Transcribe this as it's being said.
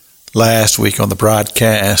Last week on the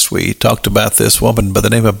broadcast, we talked about this woman by the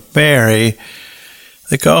name of Mary.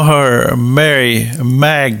 They call her Mary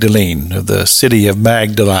Magdalene of the city of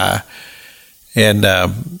Magdala. And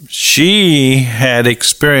she had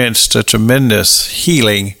experienced a tremendous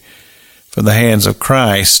healing from the hands of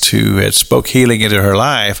Christ, who had spoke healing into her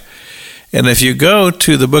life. And if you go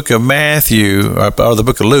to the book of Matthew, or the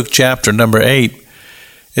book of Luke, chapter number 8,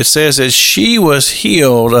 it says that she was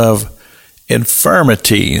healed of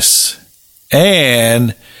infirmities,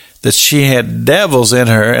 and that she had devils in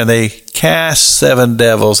her, and they cast 7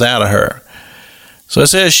 devils out of her. So it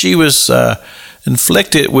says she was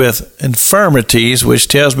inflicted with infirmities, which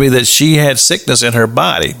tells me that she had sickness in her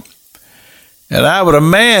body. And I would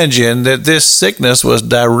imagine that this sickness was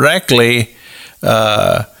directly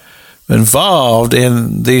involved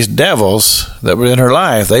in these devils that were in her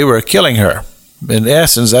life. They were killing her. In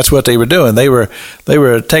essence, that's what they were doing. They were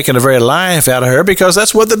taking the very life out of her, because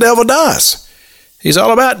that's what the devil does. He's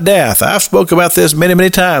all about death. I've spoken about this many, many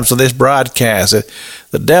times on this broadcast.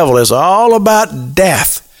 The devil is all about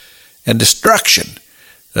death and destruction.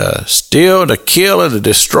 Steal, to kill, and to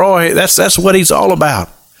destroy. That's what he's all about.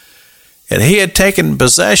 And he had taken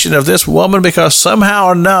possession of this woman because somehow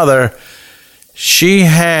or another she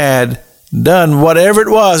had done whatever it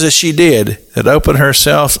was that she did that opened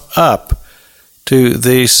herself up to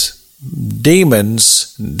these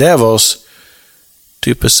demons, devils,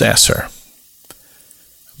 to possess her.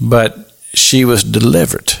 But she was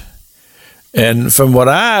delivered. And from what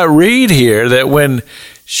I read here, that when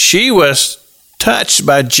she was touched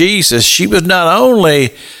by Jesus, she was not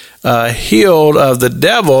only healed of the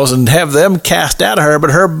devils and have them cast out of her,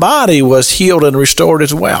 but her body was healed and restored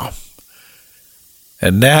as well.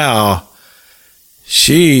 And now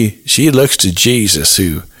she looks to Jesus,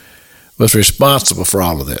 who was responsible for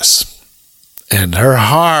all of this. And her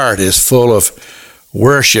heart is full of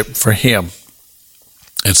worship for him.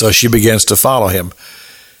 And so she begins to follow him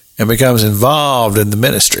and becomes involved in the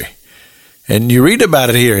ministry. And you read about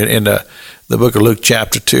it here in the book of Luke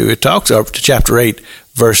chapter 2. It talks up to chapter 8,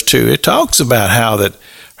 verse 2. It talks about how that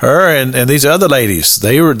her and these other ladies,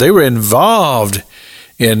 they were involved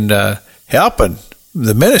in helping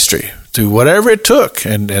the ministry to whatever it took.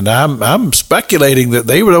 And I'm speculating that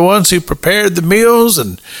they were the ones who prepared the meals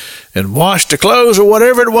and washed the clothes, or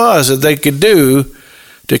whatever it was that they could do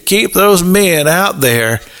to keep those men out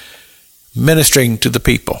there ministering to the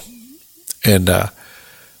people. And I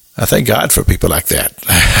thank God for people like that.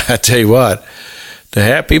 I tell you what, to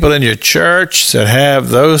have people in your church that have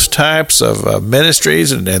those types of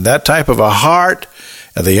ministries and that type of a heart,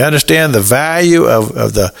 and they understand the value of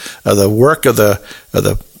the work of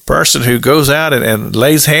the person who goes out and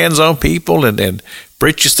lays hands on people and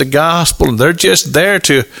preaches the gospel, and they're just there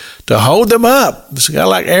to hold them up. It's kind of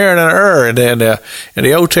like Aaron and Ur, and in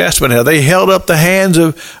the Old Testament, how they held up the hands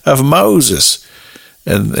of Moses.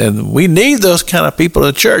 And we need those kind of people in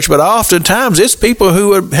the church, but oftentimes it's people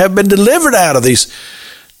who have been delivered out of these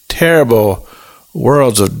terrible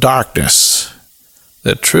worlds of darkness,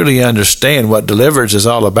 that truly understand what deliverance is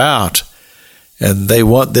all about. And they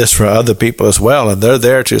want this for other people as well. And they're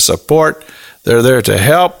there to support. They're there to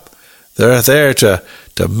help. They're there to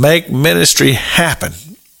make ministry happen.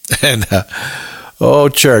 And,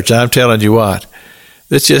 church, I'm telling you what,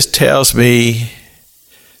 this just tells me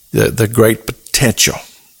the great potential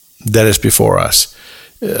that is before us.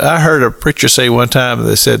 I heard a preacher say one time,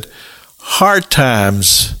 they said, hard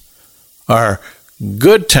times are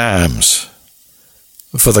good times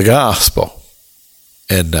for the gospel.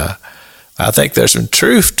 And I think there's some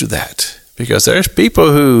truth to that, because there's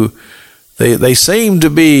people who they seem to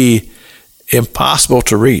be impossible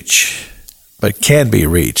to reach, but can be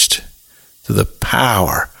reached through the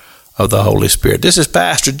power of the Holy Spirit. This is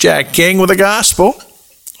Pastor Jack King with the gospel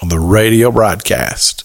on the radio broadcast.